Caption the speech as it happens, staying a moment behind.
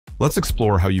Let's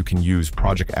explore how you can use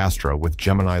Project Astra with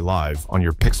Gemini Live on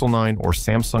your Pixel 9 or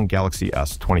Samsung Galaxy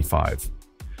S25.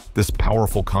 This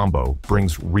powerful combo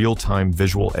brings real-time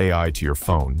visual AI to your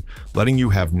phone, letting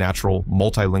you have natural,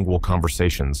 multilingual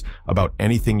conversations about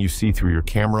anything you see through your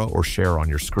camera or share on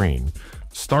your screen.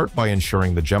 Start by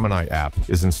ensuring the Gemini app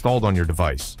is installed on your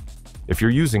device. If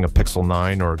you're using a Pixel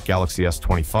 9 or Galaxy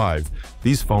S25,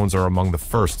 these phones are among the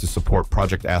first to support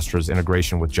Project Astra's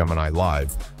integration with Gemini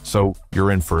Live, so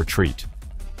you're in for a treat.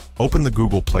 Open the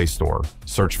Google Play Store,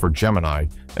 search for Gemini,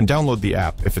 and download the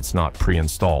app if it's not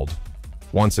pre-installed.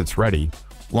 Once it's ready,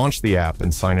 launch the app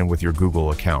and sign in with your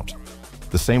Google account.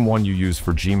 The same one you use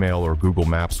for Gmail or Google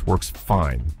Maps works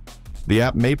fine. The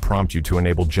app may prompt you to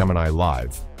enable Gemini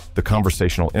Live, the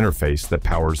conversational interface that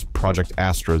powers Project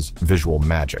Astra's visual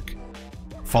magic.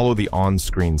 Follow the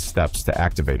on-screen steps to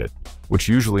activate it, which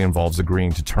usually involves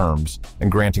agreeing to terms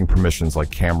and granting permissions like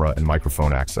camera and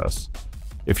microphone access.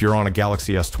 If you're on a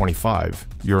Galaxy S25,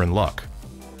 you're in luck.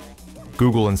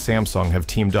 Google and Samsung have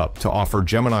teamed up to offer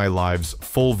Gemini Live's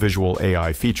full visual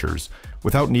AI features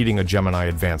without needing a Gemini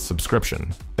Advanced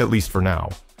subscription, at least for now.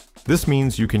 This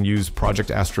means you can use Project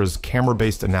Astra's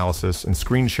camera-based analysis and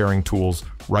screen sharing tools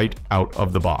right out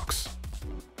of the box.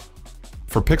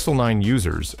 For Pixel 9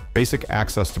 users, basic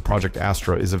access to Project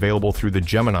Astra is available through the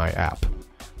Gemini app,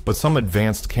 but some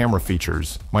advanced camera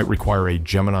features might require a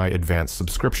Gemini Advanced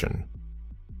subscription.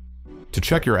 To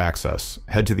check your access,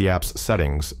 head to the app's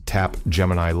settings, tap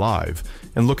Gemini Live,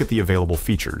 and look at the available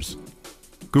features.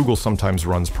 Google sometimes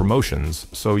runs promotions,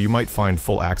 so you might find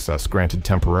full access granted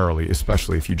temporarily,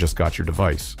 especially if you just got your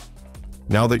device.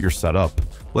 Now that you're set up,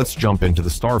 let's jump into the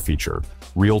star feature,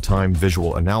 real-time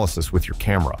visual analysis with your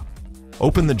camera.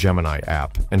 Open the Gemini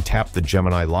app and tap the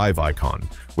Gemini Live icon,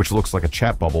 which looks like a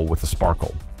chat bubble with a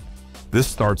sparkle. This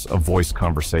starts a voice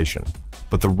conversation,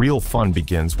 but the real fun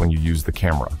begins when you use the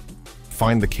camera.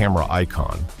 Find the camera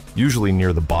icon, usually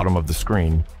near the bottom of the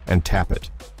screen, and tap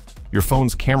it. Your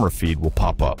phone's camera feed will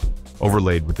pop up,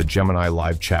 overlaid with the Gemini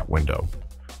Live chat window.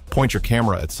 Point your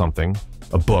camera at something,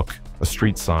 a book, a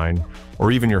street sign,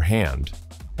 or even your hand,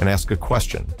 and ask a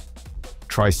question.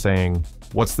 Try saying,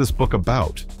 "What's this book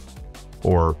about?"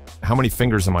 Or, "How many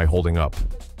fingers am I holding up?"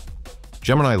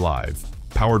 Gemini Live,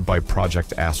 powered by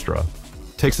Project Astra,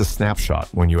 takes a snapshot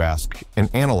when you ask and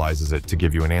analyzes it to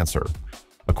give you an answer.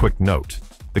 A quick note,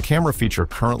 the camera feature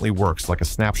currently works like a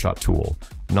snapshot tool,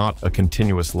 not a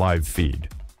continuous live feed.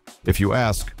 If you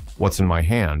ask, "What's in my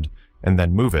hand?" and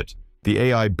then move it, the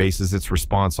AI bases its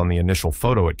response on the initial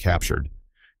photo it captured.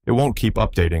 It won't keep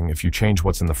updating if you change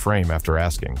what's in the frame after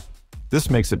asking. This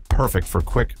makes it perfect for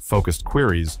quick, focused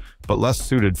queries, but less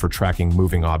suited for tracking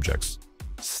moving objects.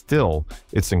 Still,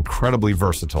 it's incredibly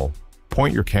versatile.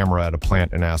 Point your camera at a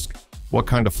plant and ask, "What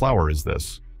kind of flower is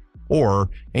this?" Or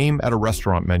aim at a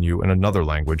restaurant menu in another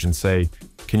language and say,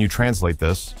 "Can you translate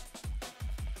this?"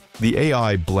 The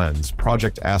AI blends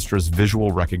Project Astra's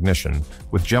visual recognition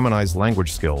with Gemini's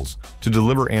language skills to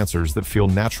deliver answers that feel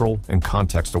natural and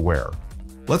context-aware.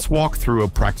 Let's walk through a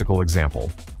practical example.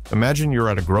 Imagine you're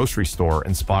at a grocery store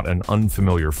and spot an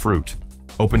unfamiliar fruit.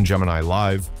 Open Gemini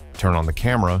Live, turn on the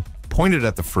camera, point it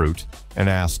at the fruit, and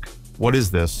ask, "What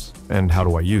is this, and how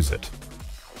do I use it?"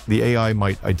 The AI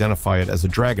might identify it as a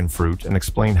dragon fruit and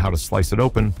explain how to slice it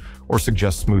open or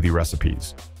suggest smoothie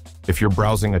recipes. If you're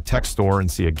browsing a tech store and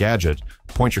see a gadget,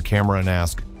 point your camera and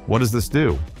ask, "What does this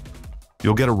do?"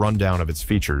 You'll get a rundown of its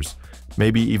features,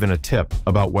 maybe even a tip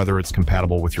about whether it's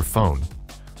compatible with your phone.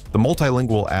 The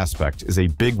multilingual aspect is a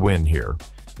big win here.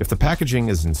 If the packaging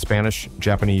is in Spanish,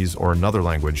 Japanese, or another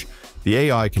language, the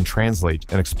AI can translate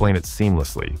and explain it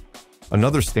seamlessly.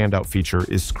 Another standout feature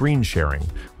is screen sharing,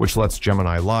 which lets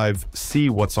Gemini Live see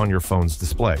what's on your phone's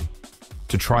display.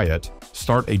 To try it,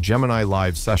 start a Gemini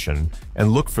Live session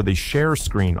and look for the Share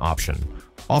Screen option,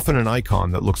 often an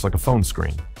icon that looks like a phone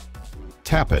screen.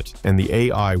 Tap it, and the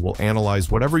AI will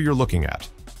analyze whatever you're looking at,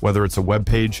 whether it's a web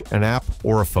page, an app,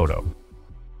 or a photo.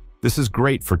 This is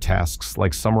great for tasks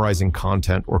like summarizing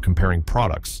content or comparing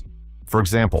products. For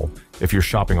example, if you're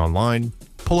shopping online,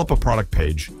 pull up a product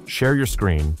page, share your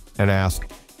screen, and ask,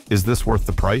 "Is this worth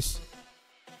the price?"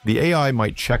 The AI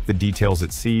might check the details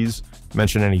it sees,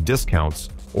 mention any discounts,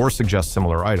 or suggest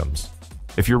similar items.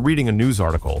 If you're reading a news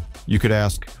article, you could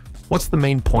ask, "What's the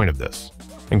main point of this?"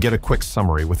 and get a quick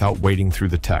summary without wading through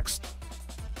the text.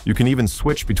 You can even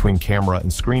switch between camera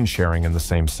and screen sharing in the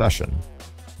same session.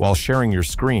 While sharing your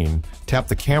screen, tap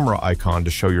the camera icon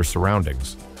to show your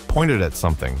surroundings. Point it at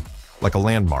something, like a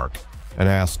landmark, and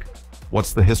ask,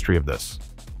 "What's the history of this?"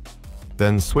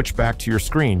 Then switch back to your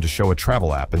screen to show a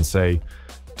travel app and say,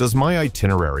 "Does my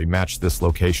itinerary match this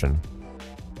location?"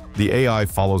 The AI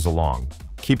follows along,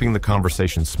 keeping the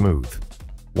conversation smooth.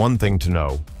 One thing to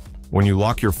know: when you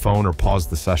lock your phone or pause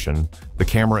the session, the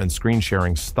camera and screen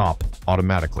sharing stop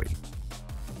automatically.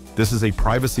 This is a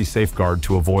privacy safeguard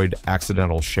to avoid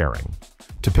accidental sharing.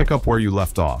 To pick up where you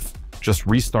left off, just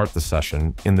restart the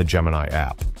session in the Gemini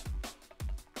app.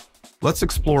 Let's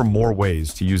explore more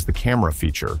ways to use the camera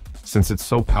feature since it's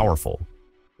so powerful.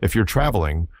 If you're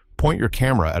traveling, point your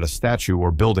camera at a statue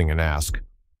or building and ask,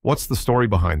 "What's the story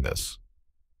behind this?"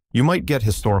 You might get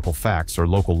historical facts or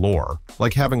local lore,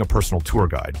 like having a personal tour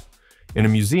guide. In a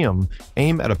museum,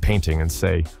 aim at a painting and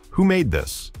say, "Who made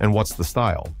this and what's the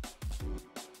style?"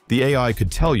 The AI could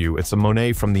tell you it's a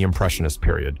Monet from the Impressionist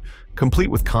period,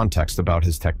 complete with context about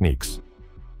his techniques.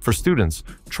 For students,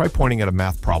 try pointing at a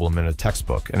math problem in a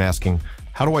textbook and asking,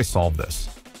 "How do I solve this?"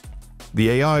 The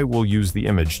AI will use the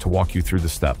image to walk you through the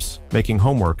steps, making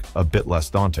homework a bit less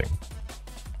daunting.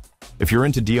 If you're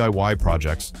into DIY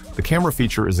projects, the camera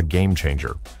feature is a game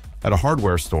changer. At a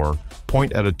hardware store,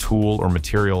 point at a tool or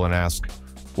material and ask,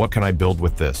 "What can I build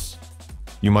with this?"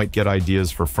 You might get ideas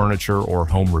for furniture or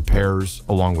home repairs,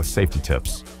 along with safety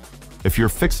tips. If you're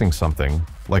fixing something,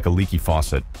 like a leaky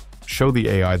faucet, show the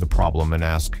AI the problem and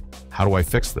ask, "How do I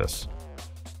fix this?"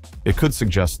 It could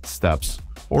suggest steps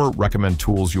or recommend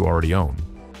tools you already own.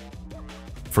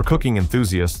 For cooking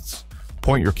enthusiasts,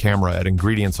 point your camera at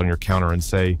ingredients on your counter and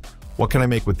say, "What can I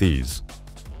make with these?"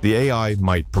 The AI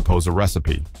might propose a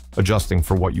recipe, adjusting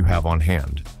for what you have on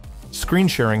hand. Screen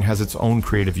sharing has its own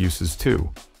creative uses too.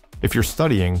 If you're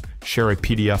studying, share a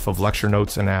PDF of lecture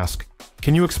notes and ask,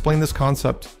 "Can you explain this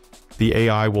concept?" The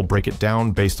AI will break it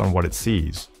down based on what it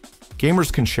sees.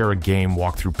 Gamers can share a game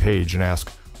walkthrough page and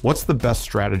ask, "What's the best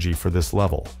strategy for this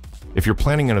level?" If you're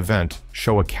planning an event,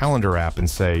 show a calendar app and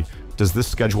say, "Does this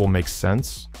schedule make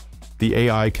sense?" The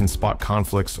AI can spot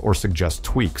conflicts or suggest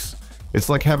tweaks. It's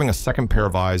like having a second pair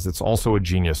of eyes that's also a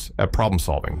genius at problem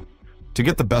solving. To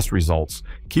get the best results,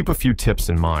 keep a few tips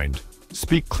in mind.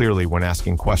 Speak clearly when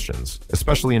asking questions,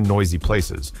 especially in noisy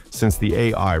places, since the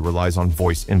AI relies on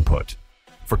voice input.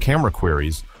 For camera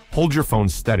queries, hold your phone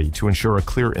steady to ensure a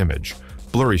clear image.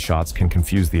 Blurry shots can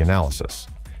confuse the analysis.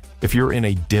 If you're in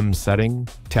a dim setting,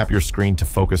 tap your screen to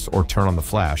focus or turn on the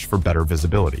flash for better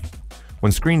visibility.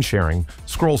 When screen sharing,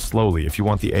 scroll slowly if you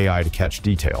want the AI to catch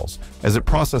details, as it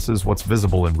processes what's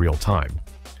visible in real time.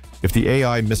 If the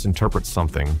AI misinterprets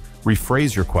something,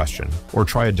 rephrase your question or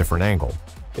try a different angle.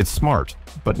 It's smart,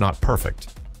 but not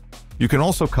perfect. You can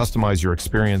also customize your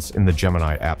experience in the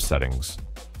Gemini app settings.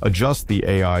 Adjust the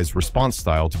AI's response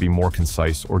style to be more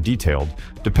concise or detailed,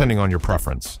 depending on your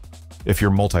preference. If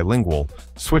you're multilingual,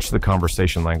 switch the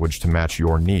conversation language to match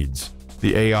your needs.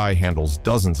 The AI handles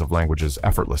dozens of languages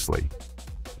effortlessly.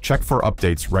 Check for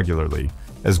updates regularly,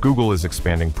 as Google is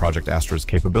expanding Project Astra's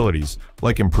capabilities,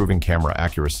 like improving camera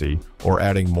accuracy or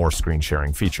adding more screen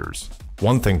sharing features.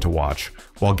 One thing to watch: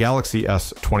 while Galaxy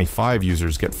S25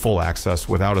 users get full access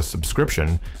without a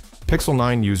subscription, Pixel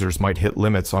 9 users might hit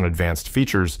limits on advanced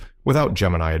features without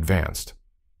Gemini Advanced.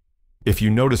 If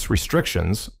you notice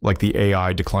restrictions, like the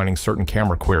AI declining certain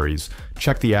camera queries,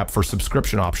 check the app for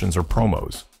subscription options or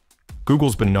promos.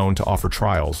 Google's been known to offer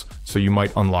trials, so you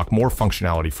might unlock more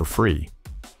functionality for free.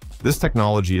 This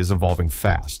technology is evolving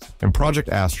fast, and Project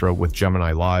Astra with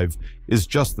Gemini Live is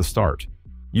just the start.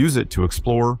 Use it to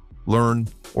explore, learn,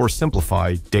 or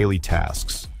simplify daily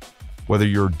tasks. Whether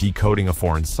you're decoding a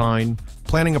foreign sign,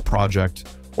 planning a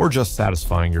project, or just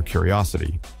satisfying your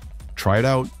curiosity. Try it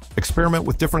out, experiment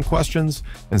with different questions,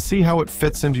 and see how it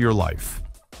fits into your life.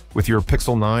 With your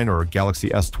Pixel 9 or Galaxy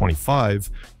S25,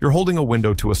 you're holding a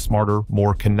window to a smarter,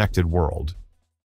 more connected world.